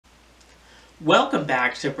Welcome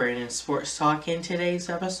back to Brandon's Sports Talk. In today's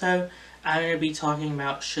episode, I'm going to be talking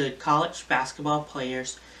about should college basketball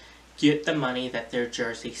players get the money that their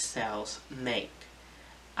jersey sales make.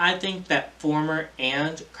 I think that former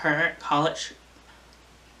and current college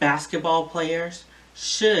basketball players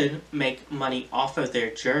should make money off of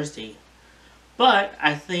their jersey. But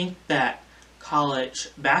I think that college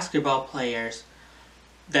basketball players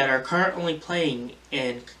that are currently playing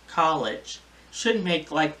in college should make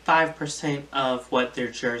like 5% of what their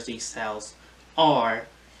jersey sales are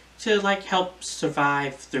to like help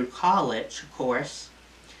survive through college, of course,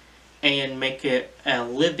 and make it a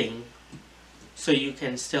living so you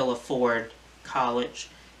can still afford college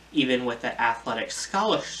even with an athletic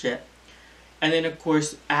scholarship. And then of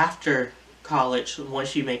course after college,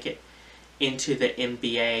 once you make it into the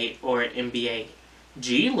NBA or NBA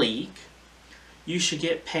G League, you should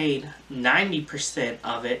get paid 90%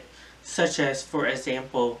 of it, such as, for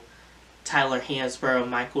example, Tyler Hansbrough,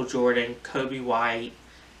 Michael Jordan, Coby White,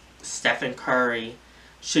 Stephen Curry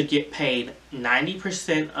should get paid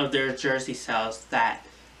 90% of their jersey sales that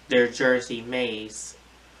their jersey makes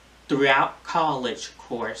throughout college, of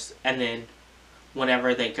course, and then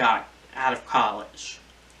whenever they got out of college.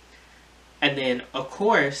 And then, of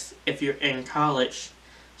course, if you're in college,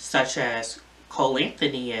 such as Cole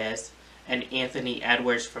Anthony is, and Anthony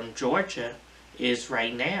Edwards from Georgia is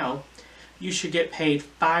right now, you should get paid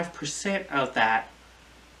 5% of that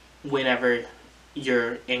whenever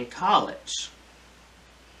you're in college.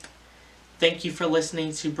 Thank you for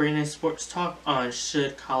listening to Brandon Sports Talk on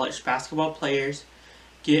should college basketball players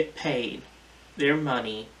get paid their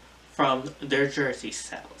money from their jersey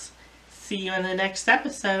sales. See you in the next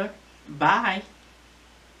episode. Bye.